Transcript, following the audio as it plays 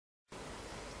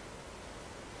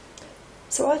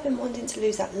So I've been wanting to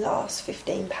lose that last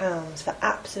 15 pounds for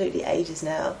absolutely ages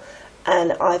now,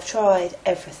 and I've tried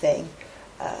everything,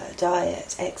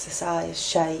 diet, exercise,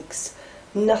 shakes,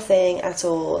 nothing at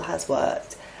all has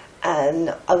worked.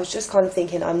 And I was just kind of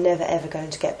thinking I'm never ever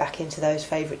going to get back into those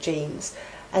favourite jeans,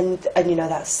 and you know,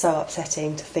 that's so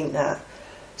upsetting to think that.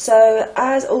 So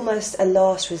as almost a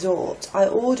last resort, I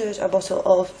ordered a bottle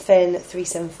of Fen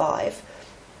 375,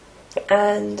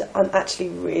 and I'm actually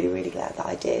really glad that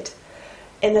I did.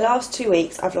 In the last 2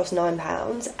 weeks I've lost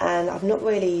 £9 and I've not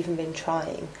really even been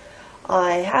trying.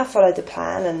 I have followed the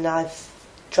plan and I've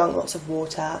drunk lots of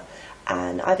water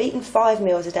and I've eaten 5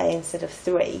 meals a day instead of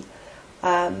 3,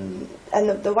 and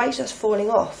the weight's just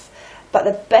falling off. But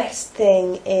the best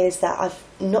thing is that I've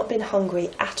not been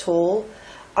hungry at all.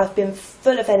 I've been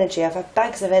full of energy, I've had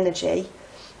bags of energy.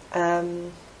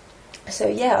 So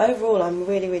yeah, overall I'm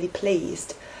really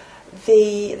pleased.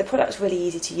 The product's really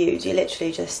easy to use. You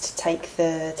literally just take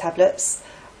the tablets,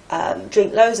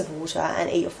 drink loads of water and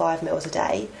eat your 5 meals a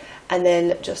day, and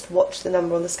then just watch the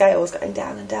number on the scales going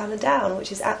down and down and down, which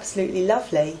is absolutely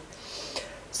lovely.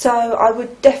 So I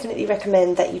would definitely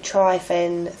recommend that you try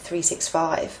Fen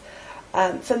 365.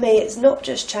 For me, it's not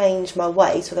just changed my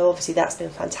weight, although obviously that's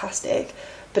been fantastic,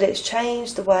 but it's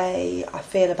changed the way I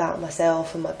feel about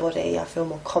myself and my body. I feel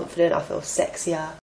more confident, I feel sexier.